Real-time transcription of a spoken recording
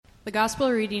The gospel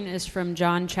reading is from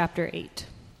John chapter 8.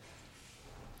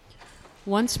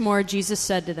 Once more Jesus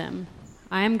said to them,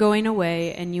 I am going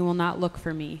away, and you will not look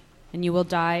for me, and you will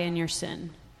die in your sin.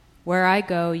 Where I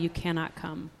go, you cannot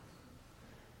come.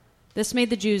 This made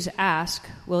the Jews ask,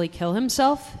 will he kill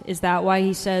himself? Is that why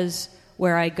he says,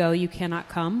 where I go, you cannot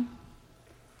come?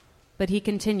 But he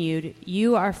continued,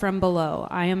 you are from below,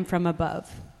 I am from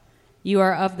above. You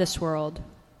are of this world,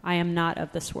 I am not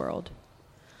of this world.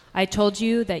 I told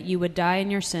you that you would die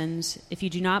in your sins. If you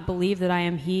do not believe that I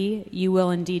am he, you will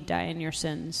indeed die in your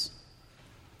sins.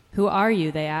 Who are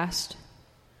you? They asked.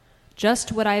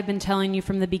 Just what I have been telling you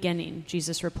from the beginning,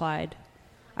 Jesus replied.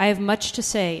 I have much to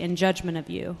say in judgment of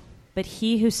you, but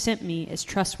he who sent me is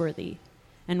trustworthy,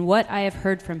 and what I have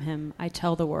heard from him I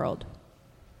tell the world.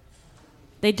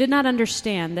 They did not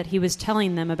understand that he was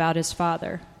telling them about his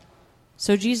Father.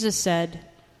 So Jesus said,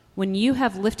 when you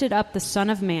have lifted up the Son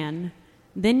of Man,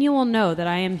 then you will know that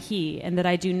I am he, and that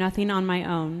I do nothing on my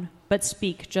own, but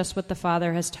speak just what the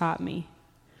Father has taught me.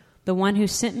 The one who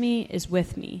sent me is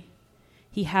with me.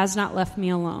 He has not left me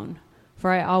alone,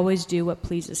 for I always do what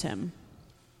pleases him.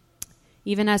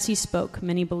 Even as he spoke,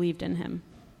 many believed in him.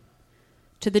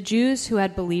 To the Jews who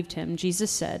had believed him,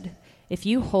 Jesus said, if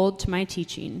you hold to my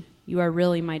teaching, you are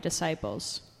really my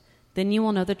disciples. Then you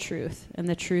will know the truth, and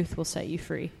the truth will set you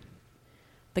free.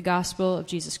 The Gospel of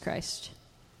Jesus Christ.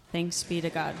 Thanks be to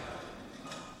God.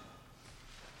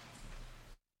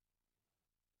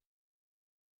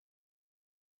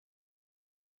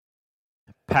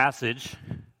 Passage,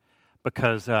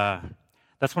 because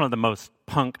that's one of the most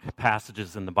punk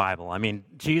passages in the Bible. I mean,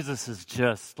 Jesus is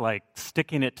just like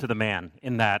sticking it to the man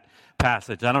in that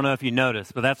passage. I don't know if you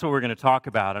noticed, but that's what we're going to talk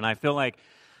about. And I feel like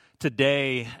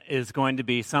today is going to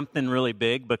be something really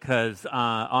big because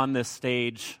on this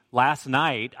stage last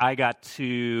night, I got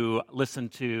to listen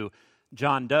to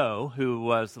John Doe, who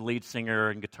was the lead singer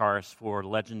and guitarist for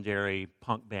legendary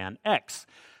punk band X.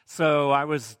 So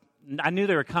I knew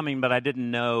they were coming, but I didn't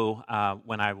know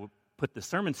when I put the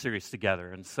sermon series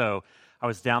together. And so I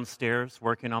was downstairs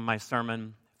working on my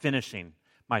sermon, finishing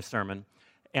my sermon,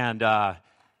 and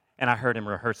I heard him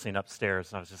rehearsing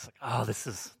upstairs, and I was just like, oh, this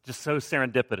is just so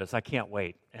serendipitous. I can't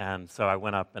wait. And so I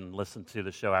went up and listened to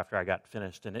the show after I got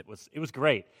finished, and it was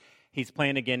great. He's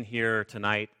playing again here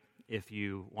tonight if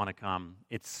you want to come.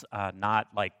 It's not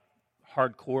like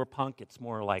hardcore punk. It's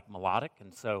more like melodic,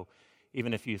 and so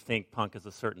even if you think punk is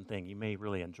a certain thing, you may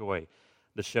really enjoy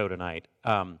the show tonight.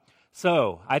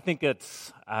 So I think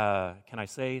it's, can I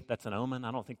say that's an omen?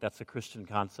 I don't think that's a Christian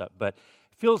concept, but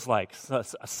it feels like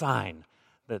a sign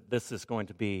that this is going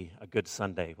to be a good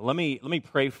Sunday. Well, let me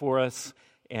pray for us,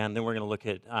 and then we're going to look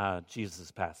at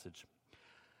Jesus' passage.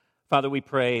 Father, we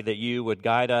pray that you would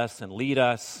guide us and lead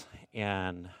us,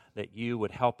 and that you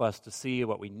would help us to see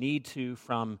what we need to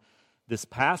from this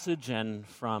passage and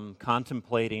from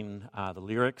contemplating the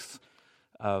lyrics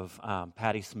of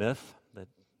Patti Smith, that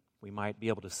we might be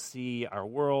able to see our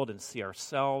world and see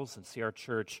ourselves and see our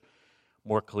church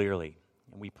more clearly.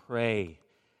 And we pray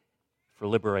for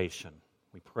liberation.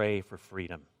 We pray for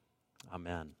freedom.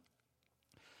 Amen.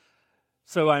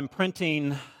 So I'm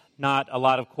printing not a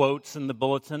lot of quotes in the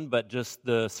bulletin, but just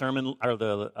the sermon or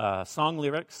the song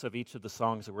lyrics of each of the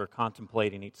songs that we're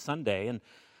contemplating each Sunday. And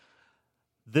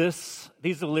these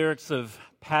are the lyrics of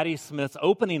Patti Smith's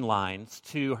opening lines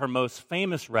to her most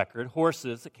famous record,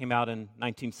 Horses, that came out in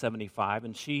 1975.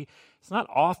 And it's not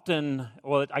often,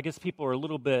 well, I guess people are a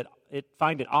little bit,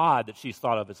 find it odd that she's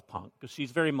thought of as punk, because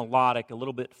she's very melodic, a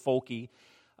little bit folky.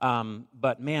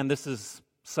 But man, this is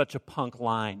such a punk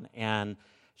line. And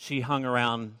she hung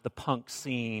around the punk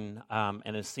scene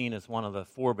and is seen as one of the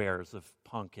forebears of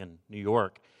punk in New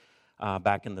York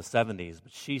back in the 70s.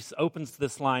 But she opens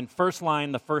this line,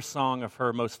 the first song of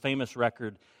her most famous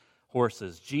record,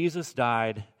 Horses. Jesus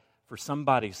died for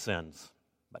somebody's sins,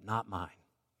 but not mine.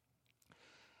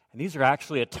 And these are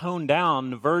actually a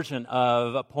toned-down version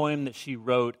of a poem that she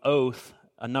wrote, Oath,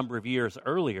 a number of years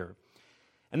earlier.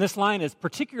 And this line is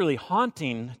particularly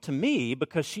haunting to me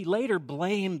because she later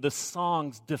blamed the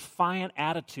song's defiant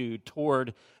attitude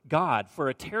toward God for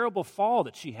a terrible fall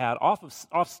that she had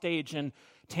off stage in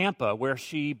Tampa, where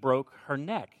she broke her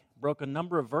neck, broke a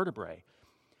number of vertebrae.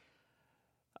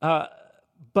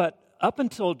 But up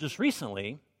until just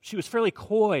recently, she was fairly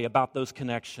coy about those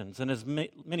connections. And as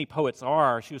many poets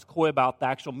are, she was coy about the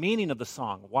actual meaning of the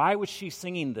song. Why was she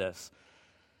singing this?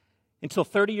 Until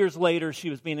 30 years later, she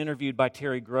was being interviewed by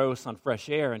Terry Gross on Fresh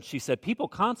Air, and she said, people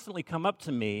constantly come up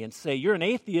to me and say, you're an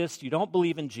atheist, you don't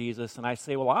believe in Jesus. And I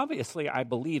say, well, obviously, I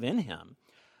believe in him.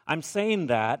 I'm saying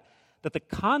that the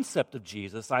concept of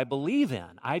Jesus I believe in.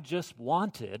 I just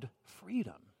wanted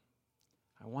freedom.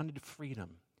 I wanted freedom.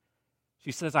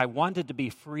 She says, I wanted to be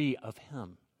free of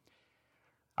him.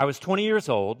 I was 20 years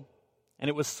old, and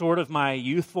it was sort of my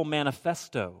youthful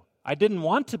manifesto. I didn't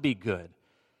want to be good,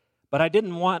 but I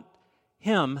didn't want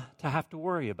him to have to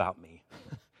worry about me.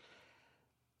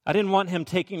 I didn't want him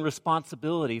taking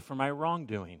responsibility for my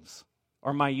wrongdoings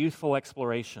or my youthful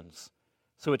explorations.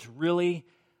 So it's really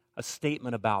a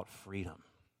statement about freedom.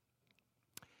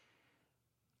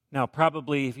 Now,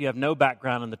 probably if you have no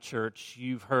background in the church,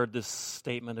 you've heard this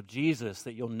statement of Jesus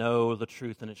that you'll know the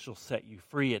truth and it shall set you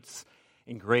free. It's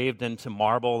engraved into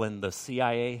marble in the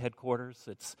CIA headquarters.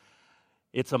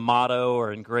 It's a motto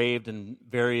or engraved in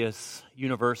various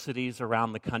universities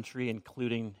around the country,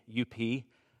 including UP,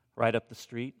 right up the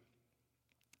street.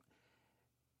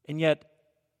 And yet,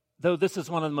 though this is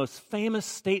one of the most famous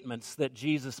statements that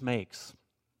Jesus makes,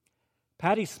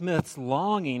 Patti Smith's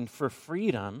longing for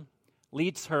freedom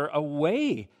leads her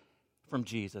away from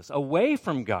Jesus, away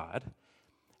from God,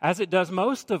 as it does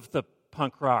most of the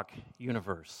punk rock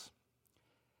universe.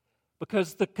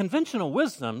 Because the conventional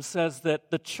wisdom says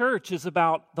that the church is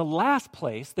about the last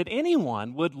place that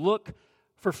anyone would look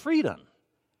for freedom.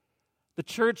 The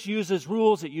church uses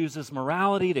rules, it uses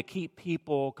morality to keep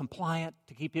people compliant,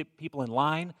 to keep people in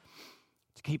line,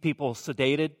 to keep people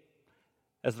sedated,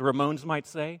 as the Ramones might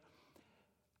say.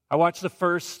 I watched the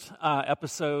first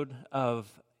episode of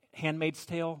Handmaid's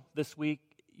Tale this week.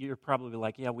 You're probably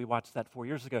like, yeah, we watched that 4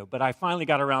 years ago. But I finally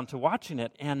got around to watching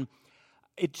it, and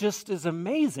it just is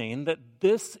amazing that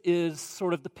this is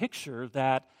sort of the picture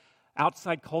that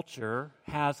outside culture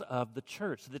has of the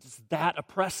church, that it's that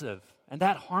oppressive and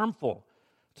that harmful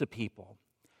to people.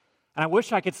 And I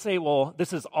wish I could say, well,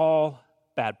 this is all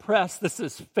bad press, this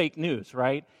is fake news,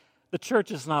 right? The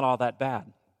church is not all that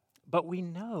bad. But we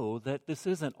know that this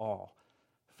isn't all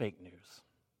fake news.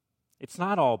 It's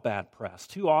not all bad press.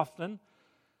 Too often,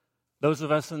 those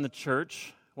of us in the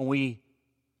church, when we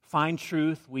find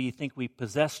truth, we think we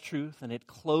possess truth, and it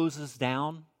closes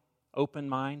down open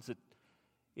minds.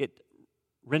 It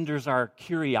renders our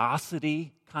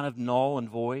curiosity kind of null and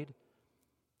void.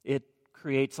 It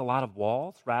creates a lot of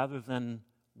walls rather than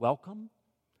welcome.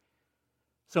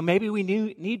 So maybe we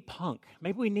need punk.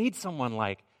 Maybe we need someone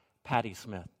like Patti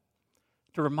Smith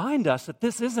to remind us that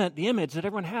this isn't the image that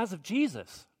everyone has of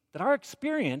Jesus. That our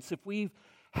experience, if we've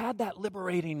had that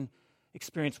liberating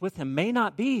experience with him, may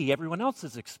not be everyone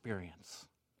else's experience.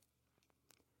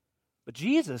 But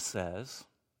Jesus says,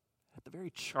 at the very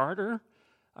charter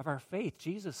of our faith,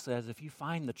 Jesus says, if you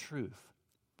find the truth,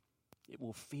 it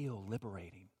will feel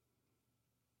liberating.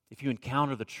 If you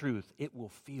encounter the truth, it will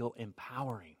feel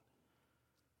empowering.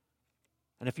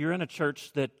 And if you're in a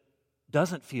church that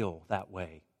doesn't feel that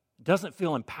way, doesn't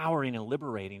feel empowering and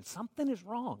liberating, something is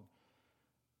wrong.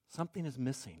 Something is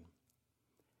missing.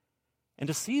 And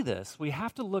to see this, we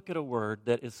have to look at a word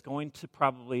that is going to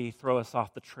probably throw us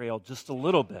off the trail just a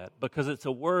little bit, because it's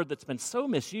a word that's been so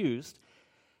misused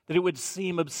that it would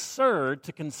seem absurd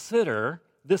to consider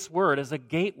this word as a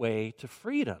gateway to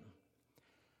freedom.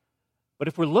 But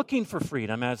if we're looking for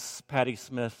freedom, as Patti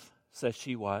Smith says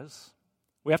she was,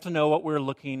 we have to know what we're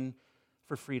looking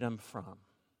for freedom from.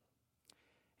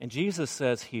 And Jesus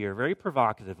says here, very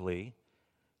provocatively,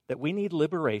 that we need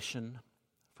liberation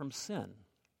from sin.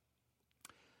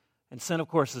 And sin, of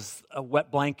course, is a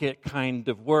wet blanket kind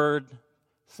of word.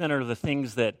 Sin are the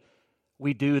things that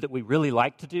we do that we really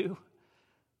like to do.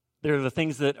 They're the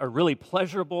things that are really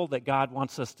pleasurable that God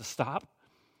wants us to stop.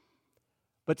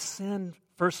 But sin,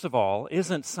 first of all,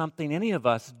 isn't something any of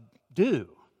us do.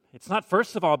 It's not,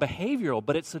 first of all, behavioral,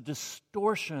 but it's a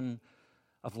distortion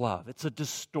of love. It's a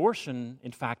distortion,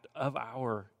 in fact, of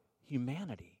our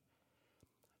humanity,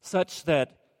 such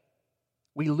that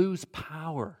we lose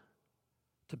power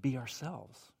to be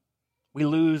ourselves. We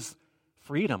lose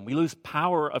freedom. We lose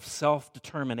power of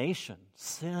self-determination.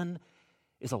 Sin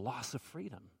is a loss of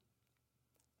freedom.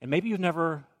 And maybe you've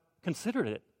never considered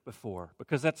it before,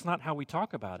 because that's not how we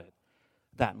talk about it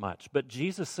that much. But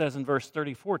Jesus says in verse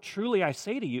 34, truly I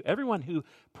say to you, everyone who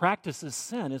practices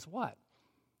sin is what?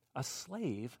 A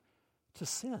slave to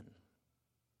sin.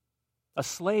 A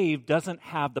slave doesn't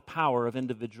have the power of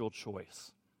individual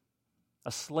choice.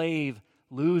 A slave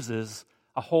loses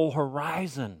a whole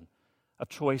horizon of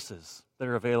choices that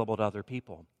are available to other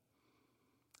people.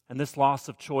 And this loss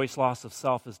of choice, loss of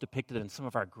self, is depicted in some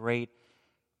of our great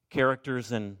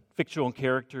characters and fictional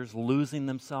characters losing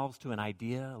themselves to an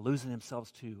idea, losing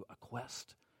themselves to a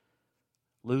quest,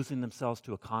 losing themselves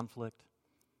to a conflict.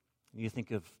 You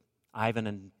think of Ivan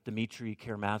and Dmitri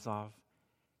Karamazov.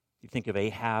 You think of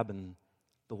Ahab and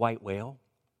the white whale.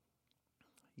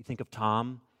 You think of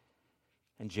Tom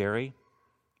and Jerry.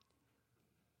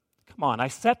 Come on, I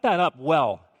set that up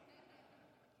well.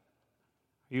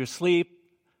 Are you asleep?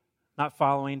 Not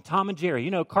following? Tom and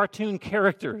Jerry, cartoon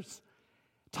characters.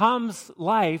 Tom's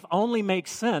life only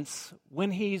makes sense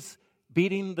when he's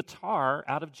beating the tar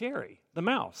out of Jerry, the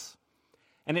mouse.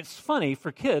 And it's funny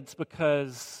for kids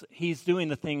because he's doing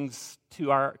the things to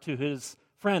his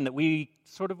friend that we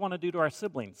sort of want to do to our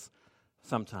siblings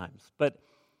sometimes. But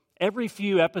every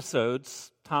few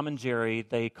episodes, Tom and Jerry,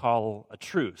 they call a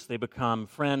truce. They become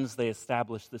friends. They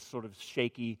establish this sort of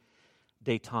shaky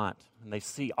détente. And they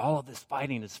see all of this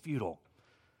fighting is futile.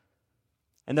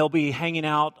 And they'll be hanging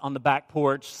out on the back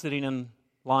porch, sitting in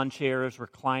lawn chairs,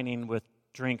 reclining with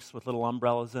drinks with little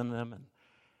umbrellas in them, and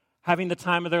having the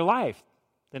time of their life.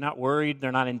 They're not worried,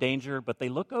 they're not in danger, but they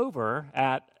look over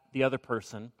at the other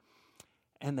person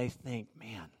and they think,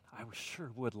 man, I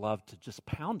sure would love to just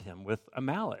pound him with a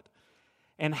mallet.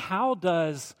 And how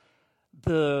does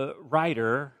the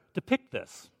writer depict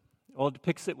this? Well, it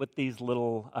depicts it with these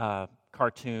little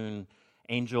cartoon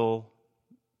angel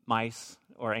mice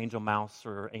or angel mouse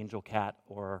or angel cat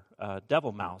or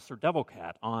devil mouse or devil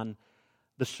cat on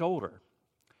the shoulder.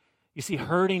 You see,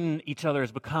 hurting each other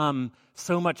has become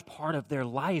so much part of their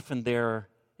life and their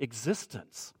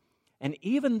existence. And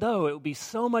even though it would be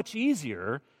so much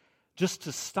easier just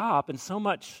to stop and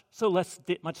much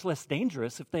less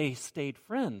dangerous if they stayed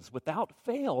friends, without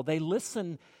fail, they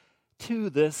listen to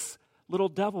this little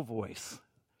devil voice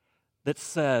that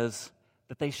says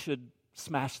that they should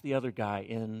smash the other guy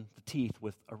in the teeth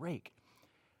with a rake.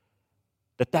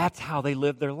 That's how they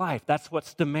live their life. That's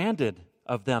what's demanded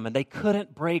of them, and they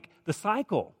couldn't break the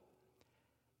cycle.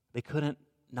 They couldn't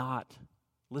not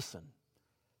listen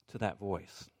to that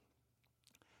voice.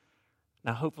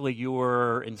 Now, hopefully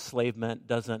your enslavement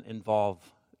doesn't involve,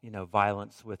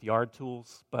 violence with yard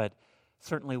tools, but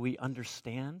certainly we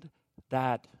understand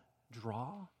that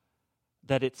draw,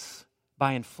 that it's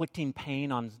by inflicting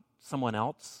pain on someone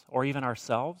else or even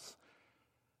ourselves,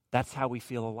 that's how we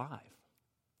feel alive.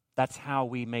 That's how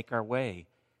we make our way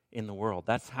in the world.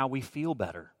 That's how we feel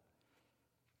better.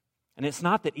 And it's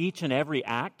not that each and every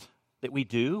act that we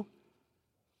do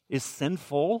is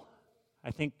sinful.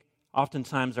 I think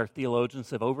oftentimes our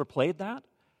theologians have overplayed that.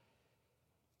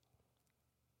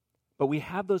 But we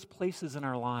have those places in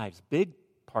our lives, big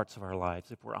parts of our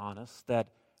lives, if we're honest, that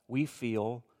we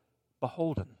feel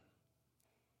beholden,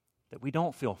 that we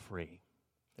don't feel free,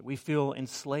 that we feel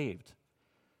enslaved.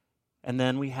 And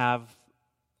then we have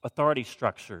authority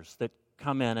structures that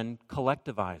come in and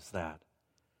collectivize that.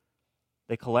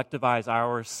 They collectivize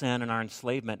our sin and our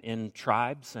enslavement in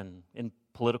tribes and in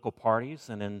political parties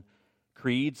and in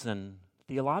creeds and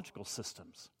theological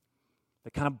systems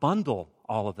that kind of bundle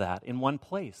all of that in one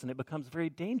place, and it becomes very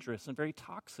dangerous and very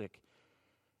toxic.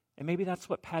 And maybe that's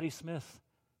what Patti Smith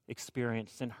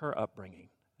experienced in her upbringing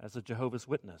as a Jehovah's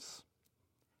Witness.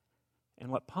 And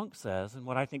what Punk says, and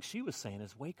what I think she was saying,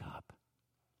 is wake up.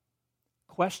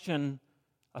 Question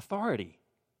authority.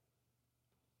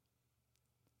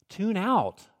 Tune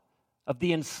out of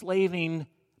the enslaving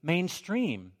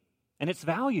mainstream and its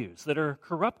values that are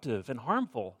corruptive and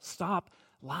harmful. Stop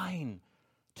lying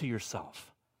to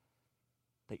yourself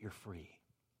that you're free.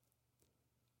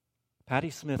 Patti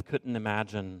Smith couldn't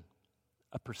imagine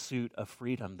a pursuit of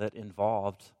freedom that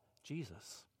involved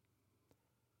Jesus.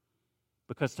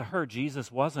 Because to her,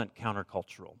 Jesus wasn't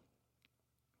countercultural.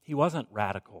 He wasn't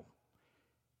radical.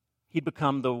 He'd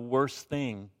become the worst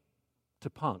thing to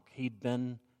punk. He'd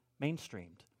been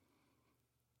mainstreamed.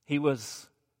 He was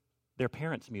their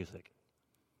parents' music.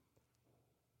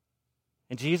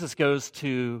 And Jesus goes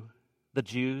to the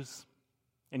Jews,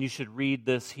 and you should read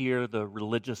this here, the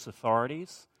religious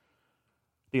authorities,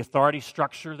 the authority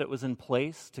structure that was in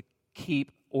place to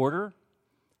keep order.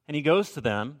 And he goes to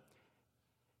them,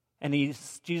 and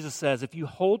Jesus says, if you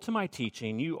hold to my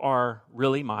teaching, you are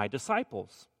really my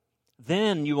disciples.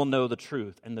 Then you will know the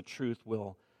truth, and the truth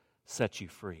will set you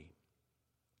free.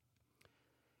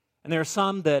 And there are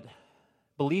some that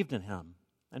believed in him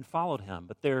and followed him,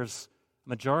 but there's a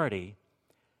majority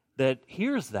that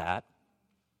hears that,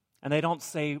 and they don't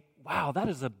say, wow, that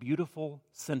is a beautiful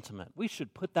sentiment. We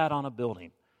should put that on a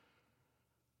building.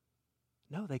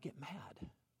 No, they get mad.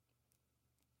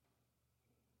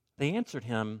 They answered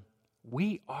him,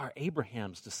 we are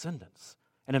Abraham's descendants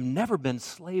and have never been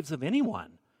slaves of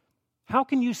anyone. How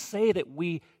can you say that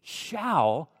we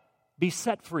shall be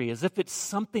set free as if it's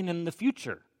something in the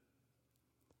future?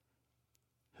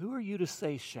 Who are you to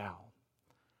say shall?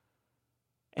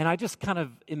 And I just kind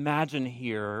of imagine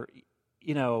here,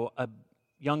 a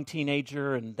young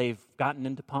teenager, and they've gotten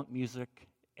into punk music,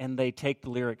 and they take the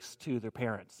lyrics to their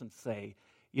parents and say,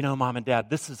 Mom and Dad,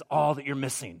 this is all that you're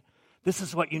missing. This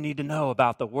is what you need to know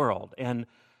about the world. And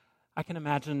I can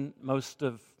imagine most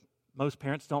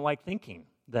parents don't like thinking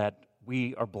that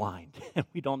we are blind and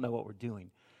we don't know what we're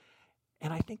doing.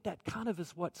 And I think that kind of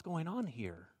is what's going on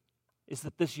here, is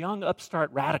that this young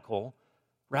upstart radical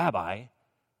rabbi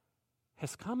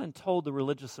has come and told the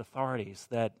religious authorities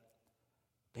that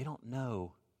they don't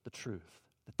know the truth,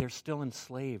 that they're still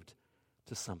enslaved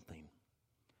to something.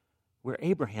 We're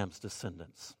Abraham's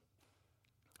descendants,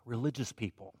 religious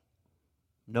people,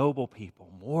 noble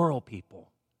people, moral people.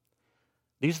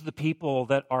 These are the people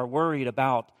that are worried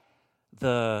about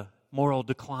the moral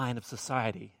decline of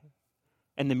society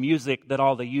and the music that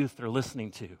all the youth are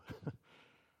listening to.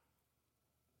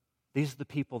 These are the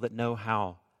people that know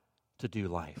how to do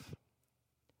life.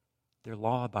 They're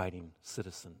law-abiding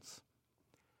citizens.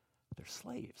 They're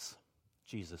slaves,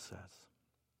 Jesus says.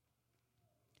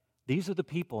 These are the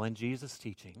people in Jesus'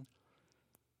 teaching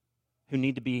who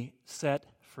need to be set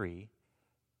free,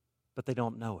 but they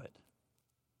don't know it.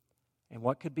 And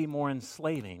what could be more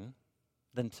enslaving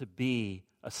than to be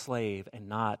a slave and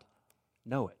not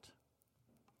know it?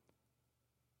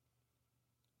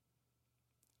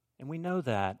 And we know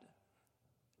that,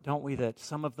 don't we, that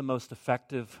some of the most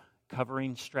effective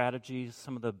covering strategies,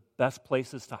 some of the best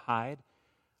places to hide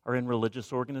are in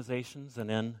religious organizations and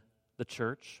in the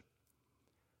church,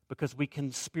 because we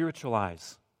can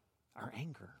spiritualize our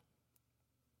anger.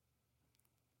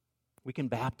 We can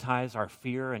baptize our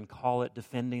fear and call it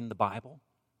defending the Bible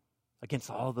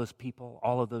against all of those people,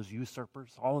 all of those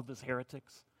usurpers, all of those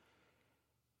heretics.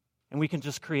 And we can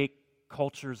just create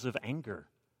cultures of anger,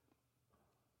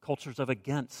 cultures of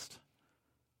against.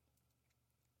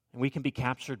 And we can be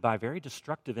captured by very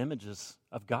destructive images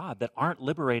of God that aren't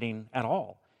liberating at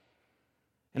all.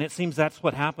 And it seems that's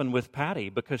what happened with Patty,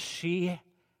 because she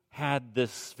had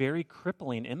this very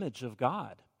crippling image of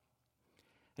God.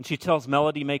 And she tells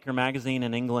Melody Maker magazine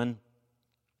in England,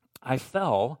 I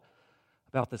fell,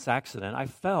 about this accident, I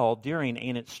fell during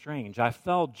Ain't It Strange. I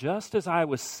fell just as I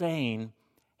was saying,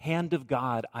 hand of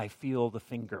God, I feel the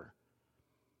finger.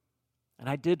 And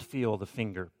I did feel the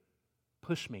finger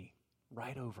push me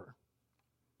right over.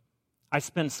 I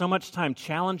spend so much time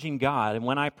challenging God, and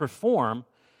when I perform,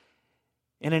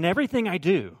 and in everything I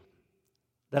do,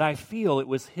 that I feel it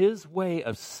was His way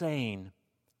of saying,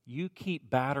 you keep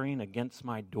battering against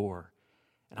my door,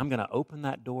 and I'm going to open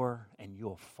that door, and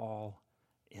you'll fall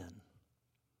in.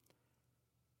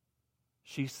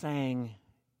 She sang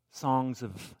songs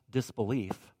of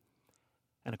disbelief,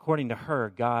 and according to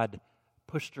her, God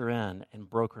pushed her in and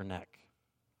broke her neck.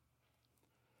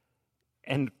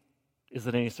 And is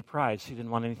it any surprise she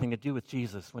didn't want anything to do with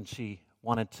Jesus when she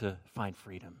wanted to find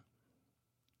freedom?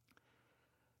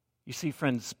 You see,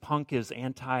 friends, punk is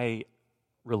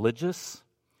anti-religious.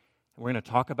 And we're going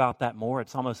to talk about that more.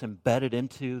 It's almost embedded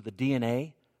into the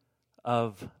DNA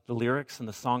of the lyrics and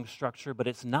the song structure, but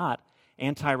it's not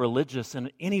anti-religious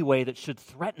in any way that should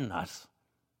threaten us.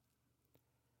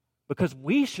 Because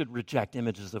we should reject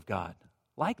images of God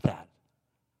like that.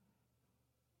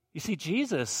 You see,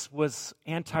 Jesus was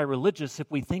anti-religious if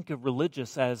we think of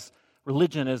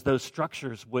religion as those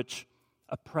structures which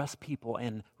oppress people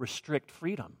and restrict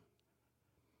freedom.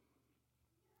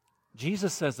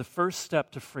 Jesus says the first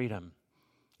step to freedom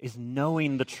is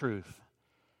knowing the truth.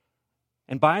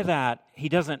 And by that, he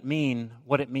doesn't mean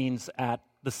what it means at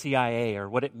the CIA or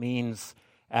what it means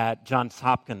at Johns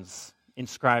Hopkins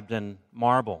inscribed in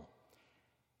marble.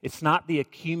 It's not the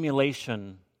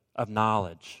accumulation of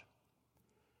knowledge,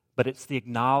 but it's the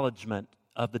acknowledgement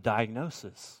of the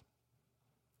diagnosis.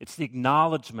 It's the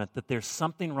acknowledgement that there's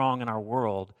something wrong in our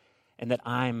world and that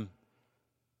I'm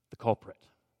the culprit.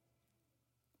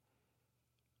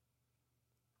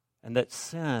 And that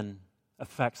sin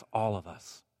affects all of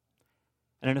us.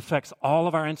 And it affects all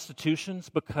of our institutions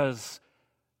because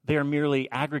they are merely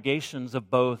aggregations of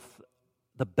both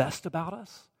the best about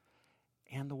us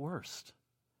and the worst.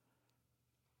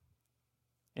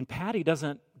 And Patty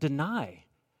doesn't deny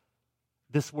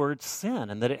this word sin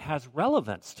and that it has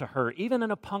relevance to her, even in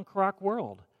a punk rock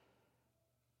world.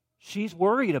 She's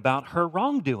worried about her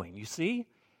wrongdoing, you see?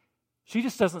 She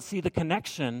just doesn't see the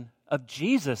connection of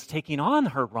Jesus taking on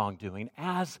her wrongdoing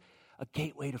as a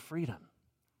gateway to freedom.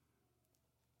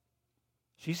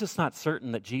 She's just not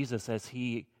certain that Jesus, as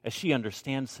she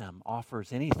understands him,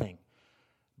 offers anything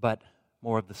but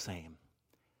more of the same,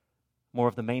 more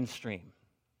of the mainstream.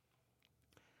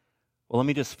 Well, let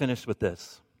me just finish with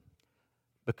this,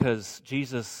 because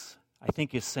Jesus, I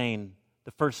think, is saying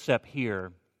the first step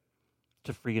here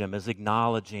to freedom is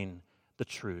acknowledging the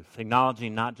truth,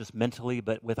 acknowledging not just mentally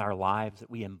but with our lives that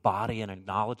we embody an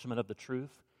acknowledgement of the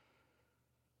truth.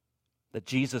 That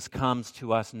Jesus comes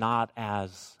to us not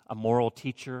as a moral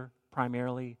teacher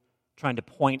primarily, trying to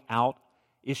point out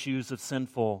issues of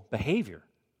sinful behavior,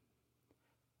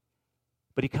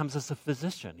 but he comes as a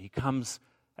physician. He comes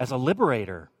as a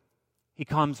liberator. He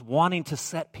comes wanting to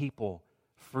set people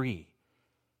free.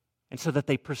 And so that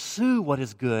they pursue what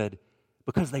is good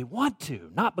because they want to,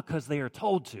 not because they are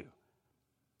told to.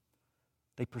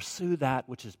 They pursue that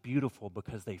which is beautiful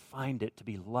because they find it to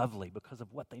be lovely, because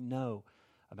of what they know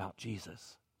about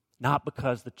Jesus, not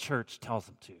because the church tells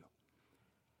them to.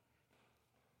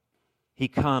 He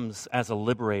comes as a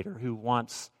liberator who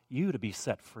wants you to be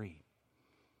set free.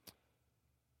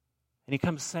 And he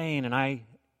comes saying, and I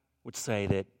would say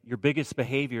that your biggest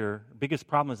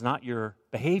problem is not your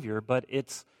behavior, but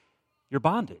it's your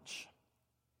bondage,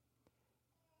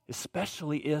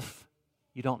 especially if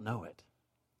you don't know it.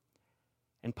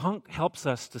 And Punk helps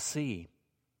us to see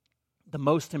the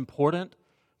most important,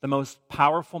 the most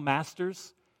powerful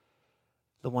masters,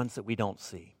 the ones that we don't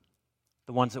see,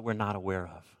 the ones that we're not aware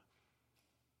of,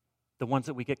 the ones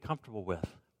that we get comfortable with,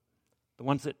 the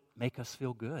ones that make us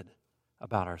feel good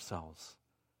about ourselves.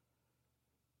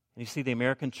 And you see, the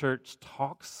American church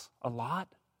talks a lot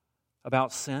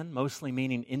about sin, mostly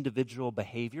meaning individual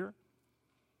behavior,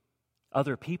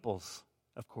 other people's,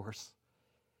 of course.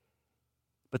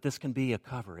 But this can be a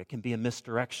cover, it can be a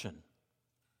misdirection,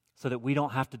 so that we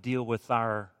don't have to deal with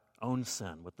our own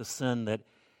sin, with the sin that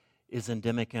is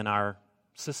endemic in our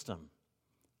system.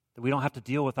 That we don't have to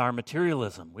deal with our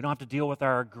materialism. We don't have to deal with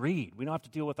our greed. We don't have to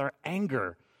deal with our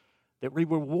anger that we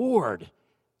reward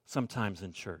sometimes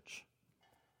in church.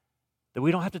 That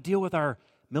we don't have to deal with our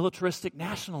militaristic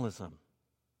nationalism.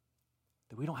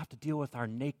 That we don't have to deal with our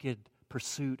naked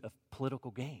pursuit of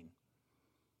political gain.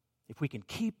 If we can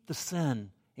keep the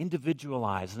sin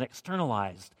individualized and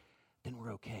externalized, then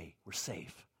we're okay, we're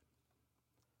safe.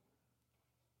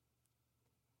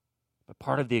 But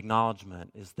part of the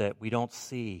acknowledgement is that we don't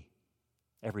see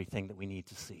everything that we need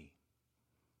to see.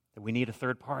 That we need a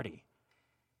third party.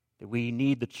 That we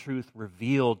need the truth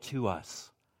revealed to us.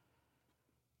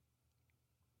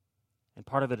 And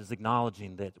part of it is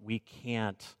acknowledging that we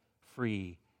can't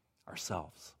free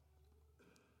ourselves.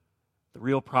 The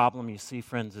real problem, you see,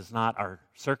 friends, is not our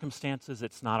circumstances.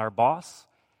 It's not our boss.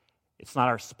 It's not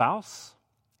our spouse.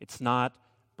 It's not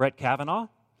Brett Kavanaugh,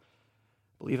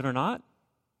 believe it or not.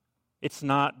 It's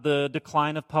not the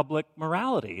decline of public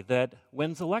morality that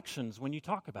wins elections when you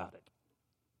talk about it.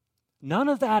 None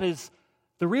of that is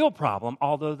the real problem,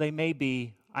 although they may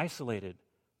be isolated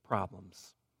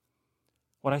problems.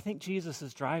 What I think Jesus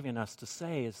is driving us to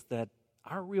say is that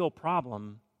our real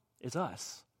problem is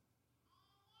us.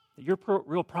 That your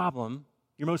real problem,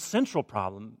 your most central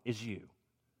problem, is you.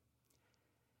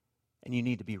 And you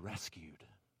need to be rescued.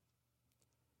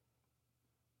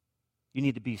 You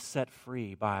need to be set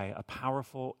free by a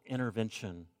powerful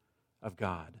intervention of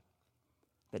God.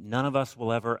 That none of us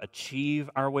will ever achieve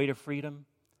our way to freedom.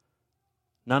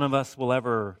 None of us will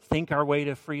ever think our way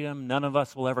to freedom. None of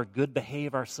us will ever good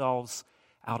behave ourselves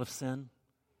out of sin.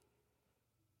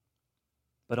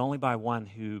 But only by one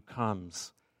who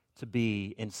comes to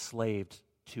be enslaved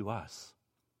to us,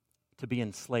 to be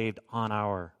enslaved on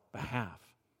our behalf.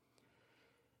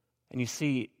 And you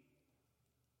see,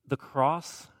 the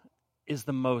cross is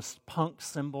the most punk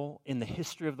symbol in the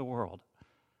history of the world.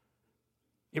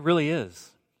 It really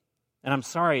is. And I'm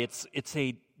sorry, it's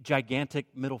a gigantic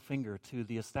middle finger to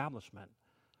the establishment,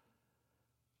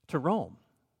 to Rome.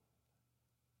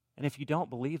 And if you don't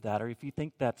believe that, or if you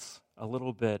think that's a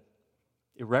little bit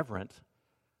irreverent,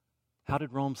 how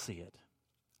did Rome see it?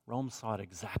 Rome saw it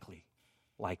exactly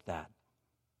like that.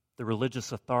 The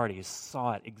religious authorities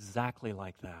saw it exactly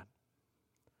like that.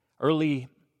 Early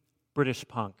British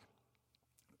punk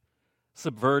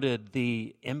subverted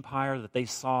the empire that they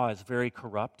saw as very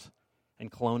corrupt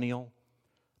and colonial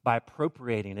by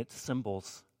appropriating its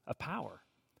symbols of power,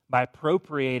 by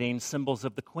appropriating symbols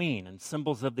of the Queen and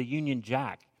symbols of the Union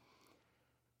Jack.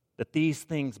 That these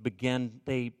things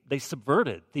they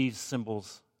subverted these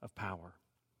symbols of power.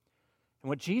 And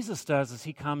what Jesus does is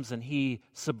he comes and he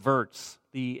subverts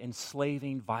the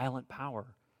enslaving, violent power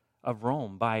of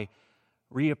Rome by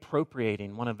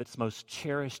reappropriating one of its most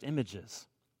cherished images,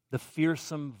 the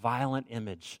fearsome, violent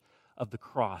image of the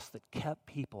cross that kept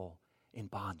people in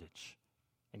bondage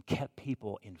and kept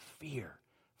people in fear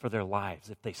for their lives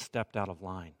if they stepped out of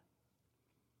line.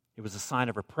 It was a sign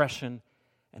of oppression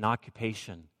and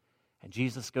occupation. And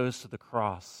Jesus goes to the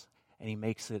cross and he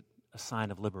makes it a sign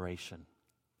of liberation.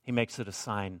 He makes it a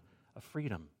sign of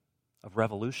freedom, of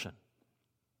revolution.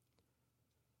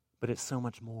 But it's so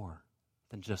much more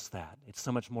than just that. It's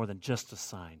so much more than just a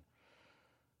sign.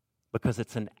 because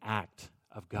it's an act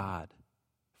of God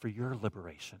for your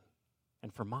liberation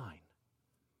and for mine.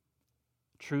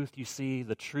 Truth, you see,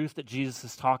 the truth that Jesus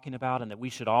is talking about and that we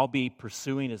should all be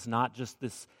pursuing is not just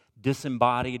this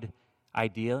disembodied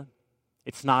idea.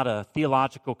 It's not a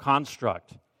theological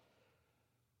construct.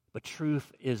 But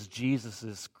truth is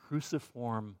Jesus'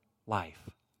 cruciform life,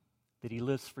 that he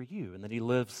lives for you and that he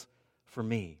lives for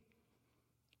me.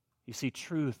 You see,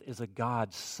 truth is a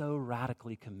God so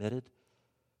radically committed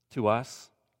to us,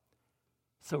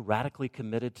 so radically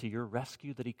committed to your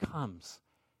rescue that he comes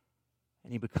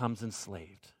and he becomes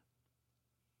enslaved.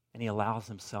 And he allows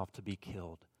himself to be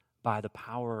killed by the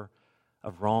power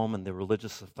of Rome and the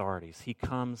religious authorities. He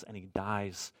comes and he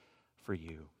dies for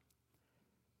you.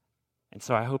 And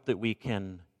so I hope that we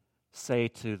can say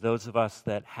to those of us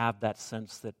that have that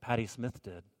sense that Patti Smith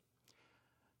did,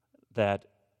 that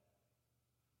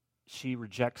she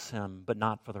rejects him, but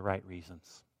not for the right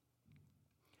reasons.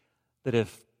 That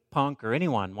if Punk or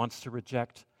anyone wants to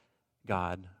reject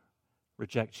God,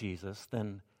 reject Jesus,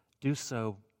 then do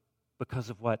so because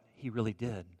of what he really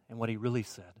did and what he really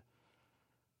said.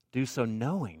 Do so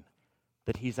knowing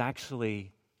that he's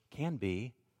actually can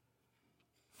be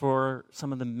for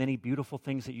some of the many beautiful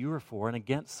things that you are for and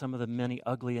against some of the many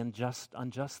ugly and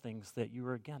unjust things that you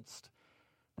are against.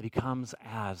 That he comes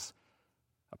as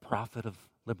a prophet of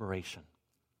liberation.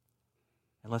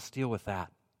 And let's deal with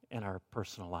that in our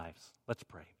personal lives. Let's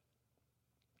pray.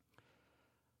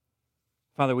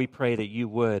 Father, we pray that you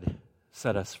would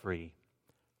set us free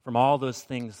from all those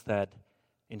things that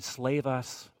enslave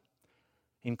us,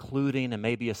 including and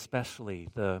maybe especially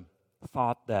the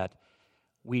thought that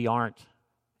we aren't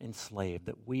enslaved,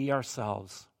 that we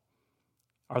ourselves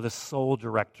are the sole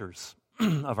directors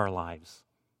of our lives,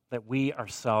 that we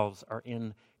ourselves are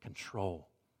in control.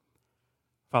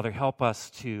 Father, help us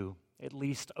to at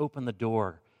least open the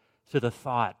door to the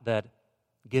thought that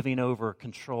giving over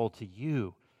control to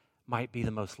you might be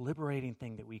the most liberating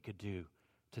thing that we could do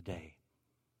today.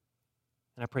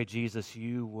 And I pray, Jesus,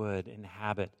 you would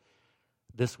inhabit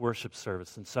this worship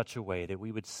service in such a way that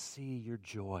we would see your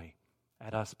joy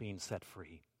at us being set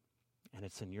free. And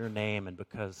it's in your name and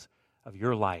because of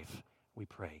your life we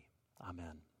pray.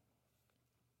 Amen.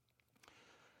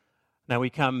 Now we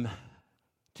come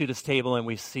to this table and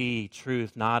we see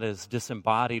truth not as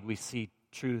disembodied. We see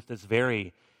truth as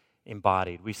very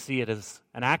embodied. We see it as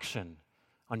an action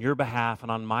on your behalf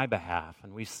and on my behalf.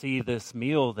 And we see this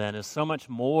meal then as so much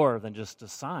more than just a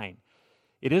sign.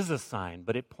 It is a sign,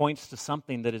 but it points to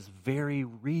something that is very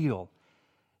real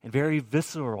and very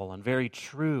visceral and very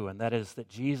true, and that is that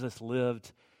Jesus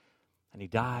lived and he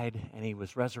died and he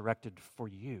was resurrected for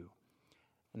you.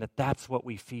 And that's what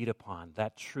we feed upon,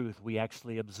 that truth. We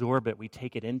actually absorb it. We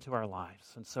take it into our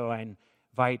lives. And so I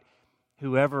invite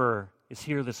whoever is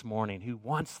here this morning who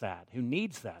wants that, who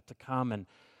needs that, to come and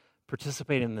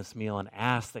participate in this meal and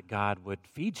ask that God would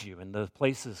feed you in the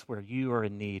places where you are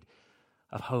in need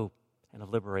of hope and of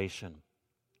liberation.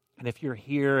 And if you're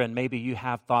here and maybe you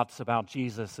have thoughts about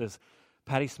Jesus as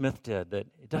Patti Smith did, that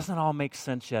it doesn't all make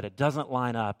sense yet, it doesn't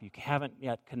line up, you haven't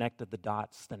yet connected the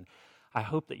dots, then I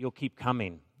hope that you'll keep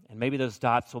coming. And maybe those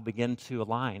dots will begin to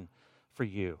align for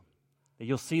you. That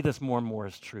you'll see this more and more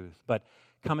as truth. But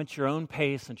come at your own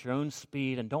pace, at your own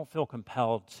speed, and don't feel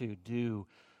compelled to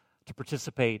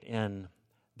participate in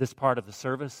this part of the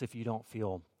service if you don't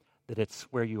feel that it's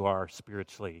where you are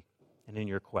spiritually and in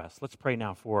your quest. Let's pray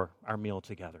now for our meal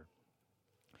together.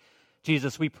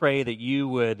 Jesus, we pray that you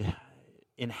would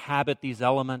inhabit these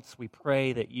elements. We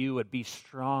pray that you would be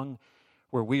strong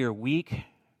where we are weak,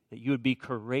 that you would be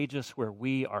courageous where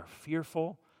we are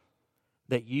fearful,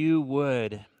 that you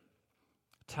would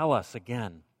tell us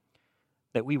again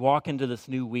that we walk into this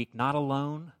new week not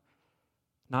alone,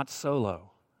 not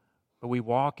solo, but we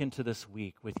walk into this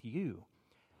week with you,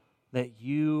 that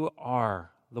you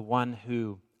are the one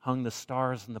who hung the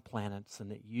stars and the planets and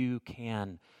that you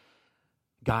can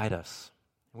guide us.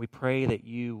 And we pray that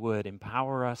you would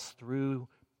empower us through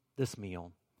this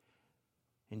meal.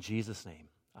 In Jesus' name,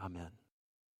 amen.